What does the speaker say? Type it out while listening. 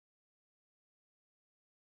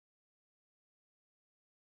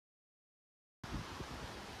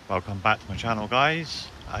Welcome back to my channel, guys.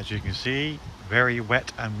 As you can see, very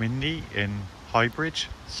wet and windy in Highbridge,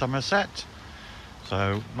 Somerset.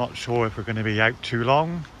 So not sure if we're going to be out too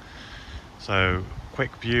long. So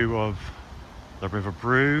quick view of the River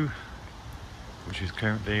Brue, which is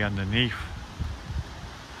currently underneath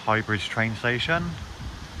Highbridge train station.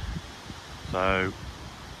 So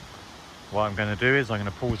what I'm going to do is I'm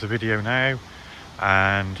going to pause the video now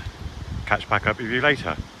and catch back up with you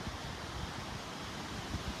later.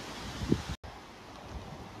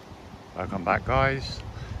 Welcome back, guys.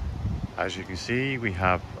 As you can see, we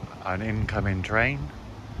have an incoming train.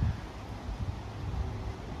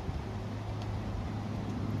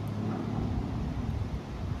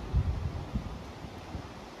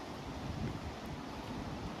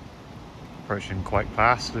 Approaching quite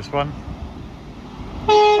fast, this one.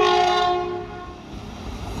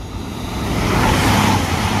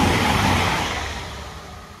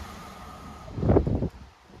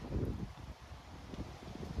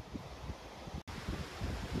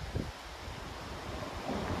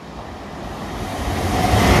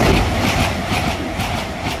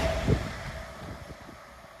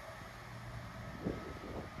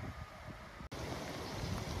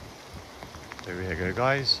 There we go,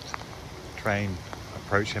 guys. Train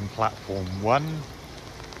approaching platform 1.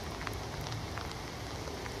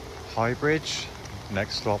 Highbridge.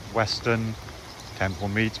 Next stop, Western, Temple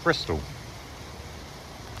Meads, Bristol.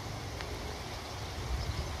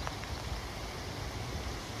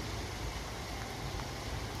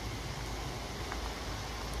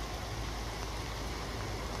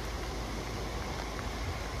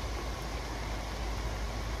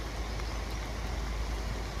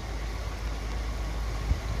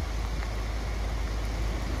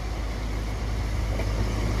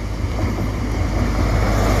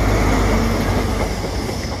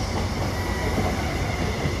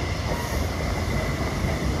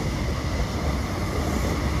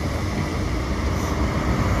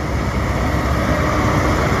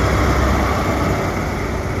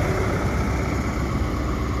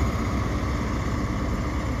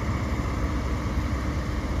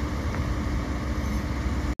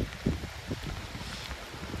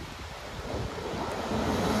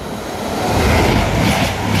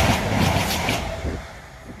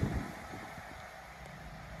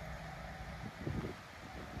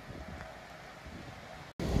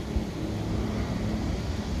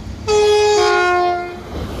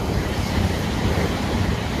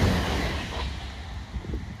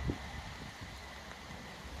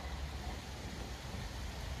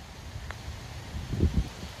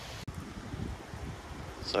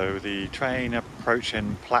 So the train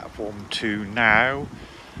approaching platform 2 now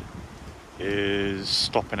is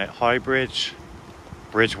stopping at Highbridge,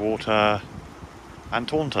 Bridgewater and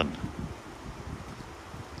Taunton.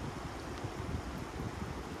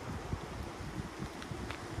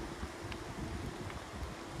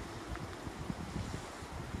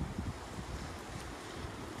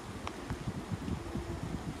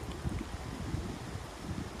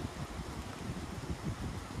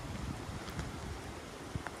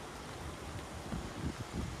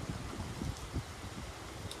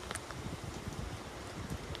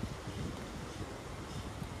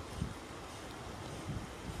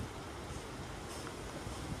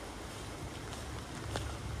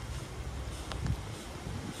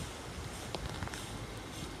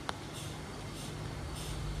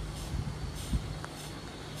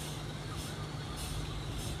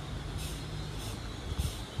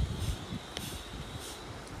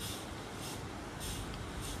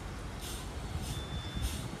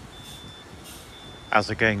 As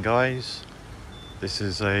again, guys, this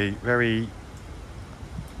is a very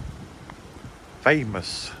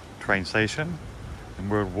famous train station in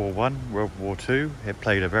World War I, World War II. It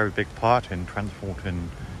played a very big part in transporting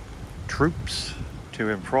troops to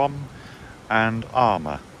and from, and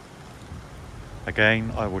armour.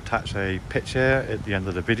 Again, I will attach a picture at the end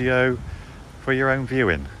of the video for your own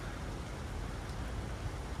viewing.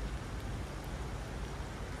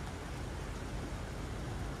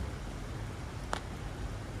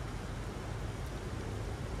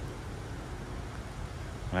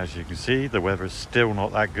 As you can see, the weather's still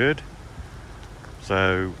not that good,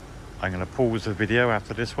 so I'm going to pause the video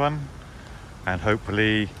after this one and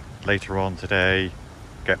hopefully later on today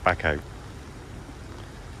get back out.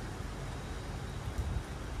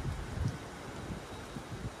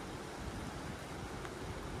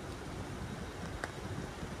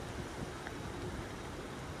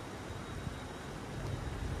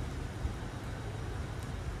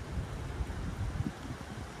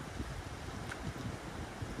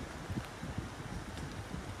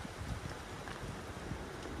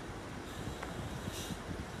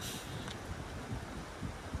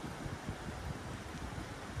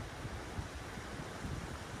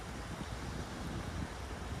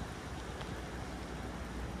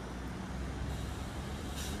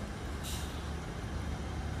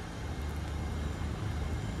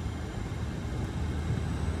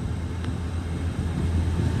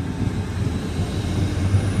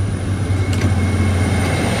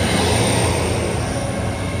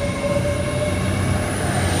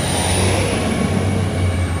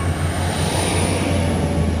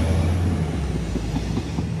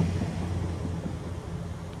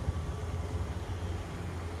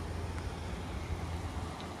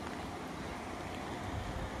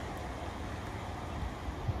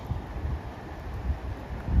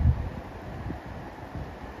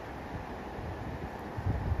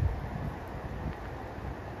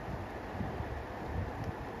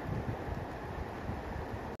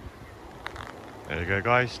 There you go,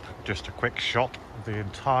 guys. Just a quick shot of the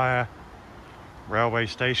entire railway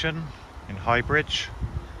station in Highbridge.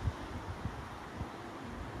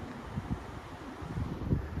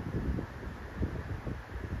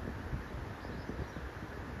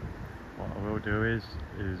 What I will do is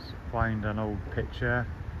find an old picture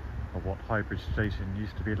of what Highbridge Station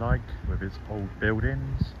used to be like with its old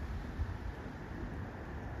buildings.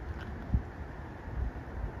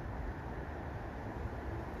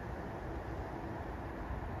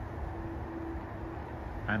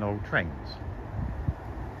 And old trains.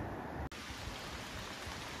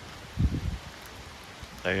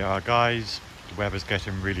 There you are, guys. The weather's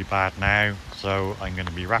getting really bad now, so I'm going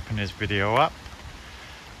to be wrapping this video up.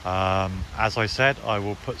 As I said, I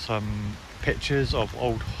will put some pictures of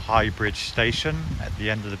old Highbridge Station at the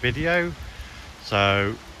end of the video,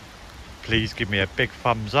 so please give me a big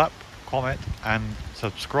thumbs up, comment and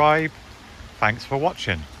subscribe. Thanks for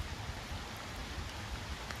watching.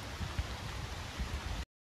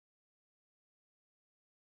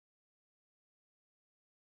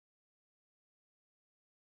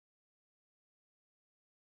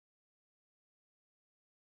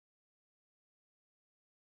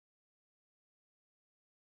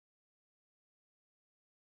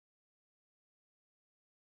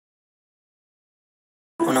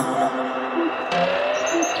 Uno.